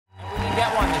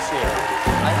here.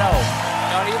 I know,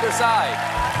 on either side.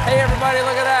 Hey, everybody,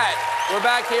 look at that. We're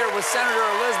back here with Senator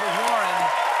Elizabeth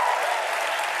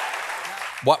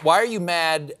Warren. Why are you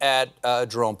mad at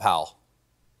Jerome Powell?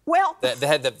 Well...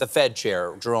 The Fed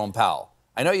chair, Jerome Powell.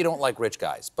 I know you don't like rich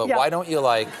guys, but yeah. Why don't you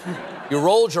like... You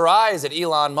rolled your eyes at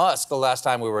Elon Musk the last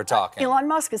time we were talking. Elon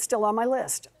Musk is still on my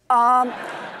list.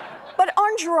 But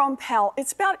on Jerome Powell,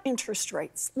 it's about interest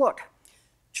rates. Look,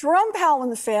 Jerome Powell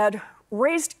and the Fed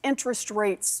raised interest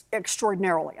rates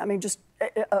extraordinarily. I mean, just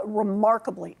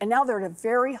remarkably. And now they're at a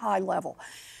very high level.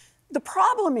 The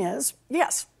problem is,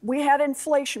 yes, we had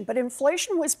inflation, but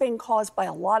inflation was being caused by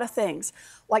a lot of things,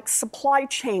 like supply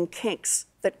chain kinks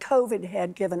that COVID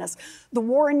had given us. The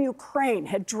war in Ukraine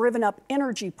had driven up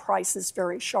energy prices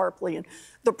very sharply, and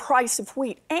the price of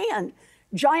wheat. And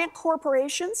giant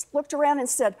corporations looked around and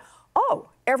said, oh,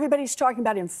 everybody's talking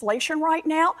about inflation right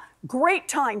now. Great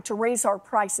time to raise our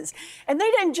prices. And they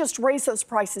didn't just raise those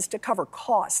prices to cover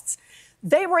costs.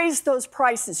 They raised those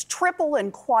prices triple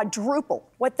and quadruple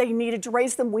what they needed to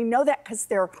raise them. We know that because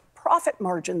their profit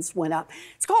margins went up.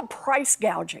 It's called price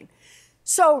gouging.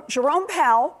 So Jerome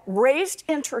Powell raised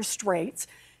interest rates.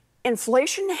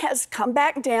 Inflation has come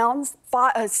back down.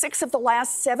 6 of the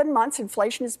last 7 months,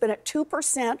 inflation has been at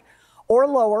 2% or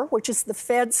lower, which is the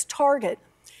Fed's target.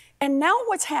 And now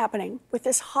what's happening with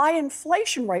this high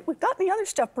inflation rate, we've gotten the other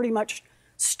stuff pretty much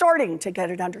starting to get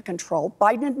it under control.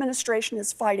 Biden administration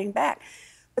is fighting back.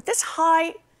 But this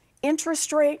high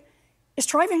interest rate is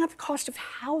driving up the cost of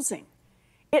housing.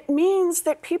 It means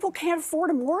that people can't afford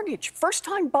a mortgage.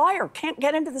 First-time buyer can't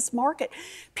get into this market.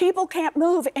 People can't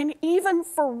move. And even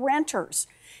for renters,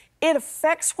 it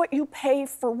affects what you pay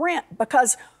for rent,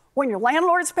 because when your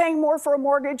landlord's paying more for a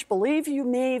mortgage, believe you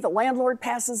me, the landlord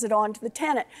passes it on to the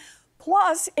tenant.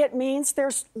 Plus, it means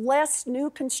there's less new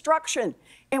construction,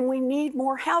 and we need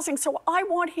more housing. So I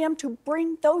want him to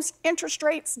bring those interest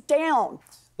rates down.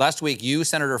 Last week, you,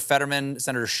 Senator Fetterman,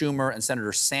 Senator Schumer, and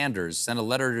Senator Sanders sent a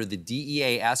letter to the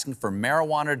DEA asking for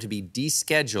marijuana to be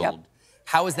descheduled. Yep.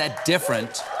 How is that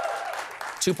different?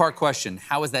 Two-part question.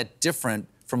 How is that different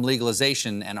from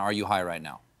legalization, and are you high right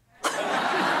now?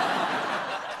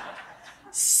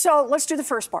 So let's do the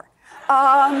first part.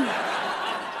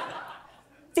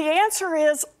 The answer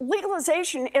is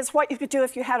legalization is what you could do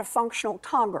if you had a functional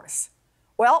Congress.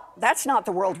 Well, that's not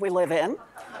the world we live in.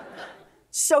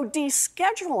 So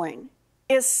descheduling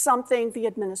is something the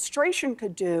administration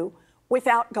could do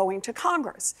without going to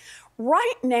Congress.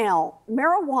 Right now,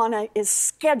 marijuana is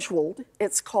scheduled,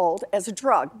 it's called, as a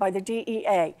drug by the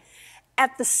DEA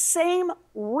at the same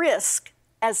risk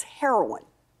as heroin.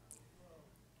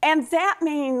 And that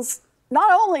means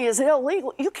not only is it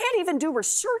illegal, you can't even do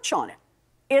research on it.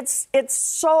 It's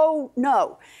so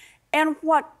no. And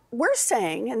what we're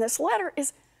saying in this letter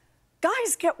is,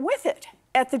 guys, get with it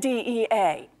at the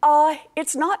DEA.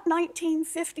 It's not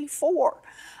 1954.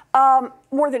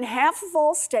 More than half of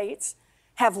all states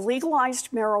have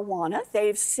legalized marijuana.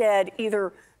 They've said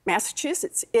either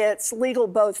Massachusetts, it's legal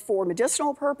both for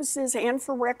medicinal purposes and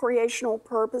for recreational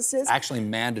purposes. Actually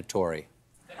mandatory.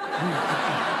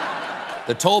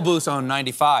 The toll booths on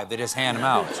 95, they just hand them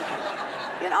out.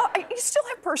 You know, you still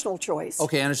have personal choice.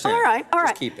 Okay, I understand. All right, all right.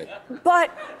 Just keep it.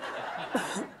 But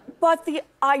the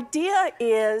idea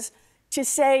is to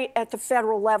say at the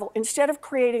federal level, instead of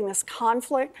creating this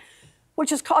conflict,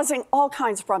 which is causing all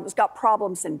kinds of problems, got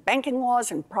problems in banking laws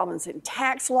and problems in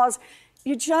tax laws,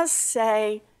 you just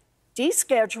say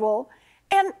deschedule.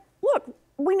 And look,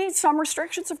 we need some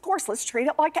restrictions, of course. Let's treat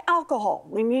it like alcohol.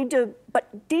 We need to,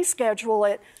 but deschedule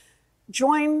it.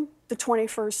 Join the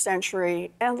 21st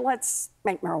century, and let's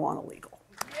make marijuana legal.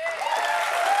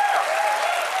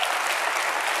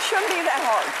 Shouldn't be that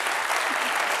hard.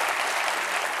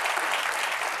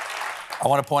 I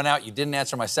want to point out you didn't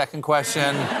answer my second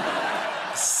question.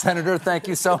 Senator, thank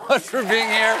you so much for being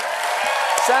here.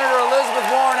 Senator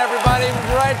Elizabeth Warren, everybody. We'll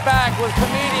be right back with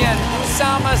comedian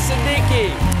Usama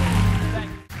Siddiqui.